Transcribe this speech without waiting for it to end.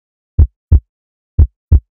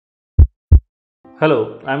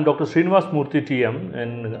Hello, I am Dr. Sreenivasa Murthy T M,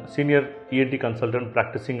 and senior ENT consultant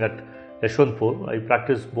practicing at Yeshwanthpur. I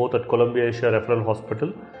practice both at Columbia Asia Referral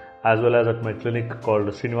Hospital as well as at my clinic called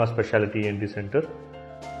Sreenivasa Specialty ENT Center.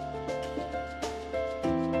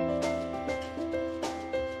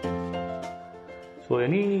 So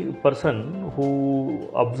any person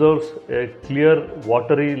who observes a clear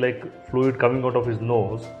watery like fluid coming out of his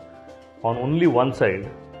nose on only one side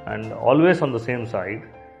and always on the same side,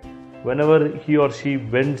 whenever he or she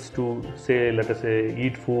bends to let us say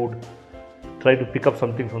eat food, try to pick up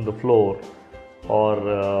something from the floor, or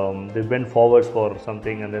they bend forwards for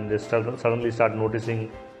something and then they suddenly start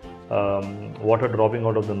noticing water dropping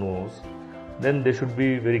out of the nose, then they should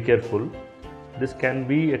be very careful. This can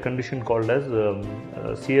be a condition called as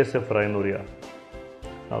CSF rhinorrhea.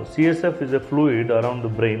 Now CSF is a fluid around the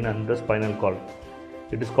brain and the spinal cord.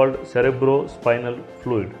 It is called Cerebrospinal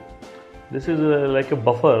Fluid. This is like a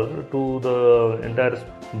buffer to the entire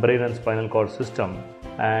brain and spinal cord system,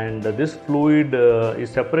 and this fluid is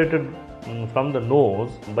separated from the nose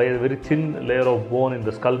by a very thin layer of bone in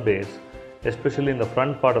the skull base, especially in the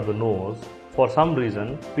front part of the nose. For some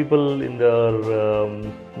reason, people in their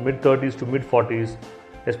mid 30s to mid 40s,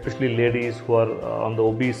 especially ladies who are on the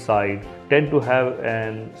obese side, tend to have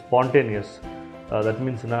an spontaneous, that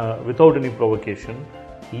means without any provocation,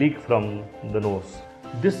 leak from the nose.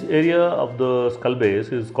 This area of the skull base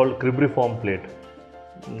is called Cribriform plate.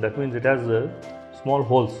 That means it has small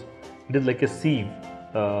holes. It is like a sieve.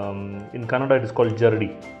 In Kannada it is called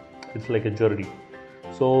jardi. It's like a jardi.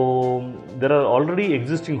 So there are already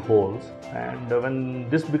existing holes, and when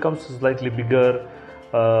this becomes slightly bigger,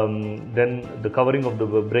 then the covering of the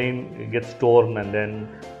brain gets torn and then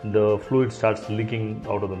the fluid starts leaking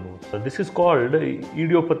out of the nose. So this is called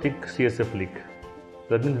idiopathic CSF leak.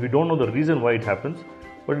 That means we don't know the reason why it happens,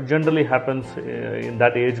 but it generally happens in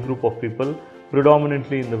that age group of people,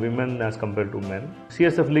 predominantly in the women as compared to men.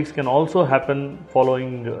 CSF leaks can also happen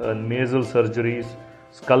following nasal surgeries,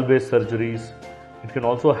 skull-based surgeries. It can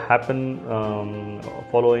also happen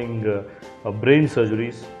following brain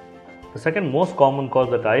surgeries. The second most common cause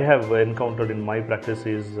that I have encountered in my practice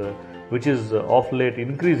is, which is of late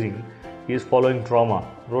increasing, is following trauma,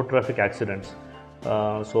 road traffic accidents.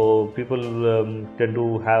 So people tend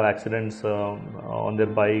to have accidents on their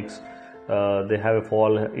bikes, they have a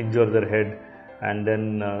fall, injure their head, and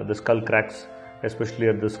then the skull cracks, especially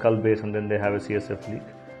at the skull base, and then they have a CSF leak.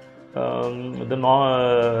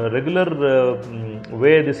 The regular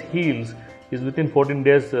way this heals is within 14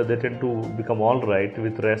 days they tend to become alright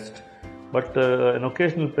with rest, but an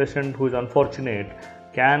occasional patient who is unfortunate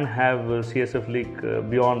can have CSF leak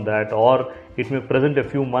beyond that, or it may present a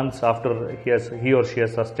few months after he or she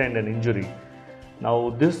has sustained an injury. Now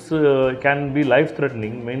this can be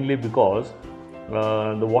life-threatening, mainly because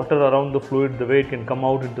the water around the fluid, the way it can come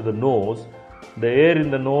out into the nose, the air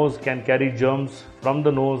in the nose can carry germs from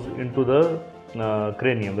the nose into the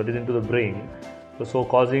cranium, that is into the brain, so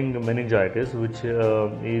causing meningitis, which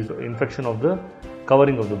is infection of the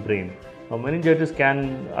covering of the brain. Now, meningitis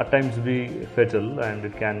can at times be fatal, and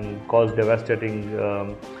it can cause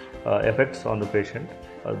devastating effects on the patient.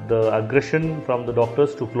 The aggression from the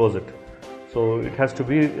doctors to close it, so it has to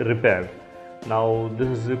be repaired. Now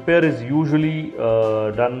this repair is usually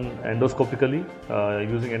done endoscopically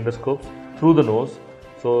using endoscopes through the nose,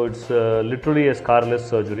 so it's literally a scarless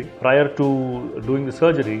surgery. Prior to doing the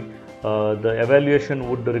surgery, the evaluation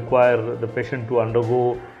would require the patient to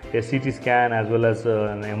undergo a CT scan as well as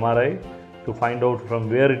an MRI to find out from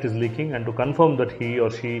where it is leaking and to confirm that he or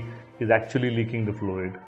she is actually leaking the fluid.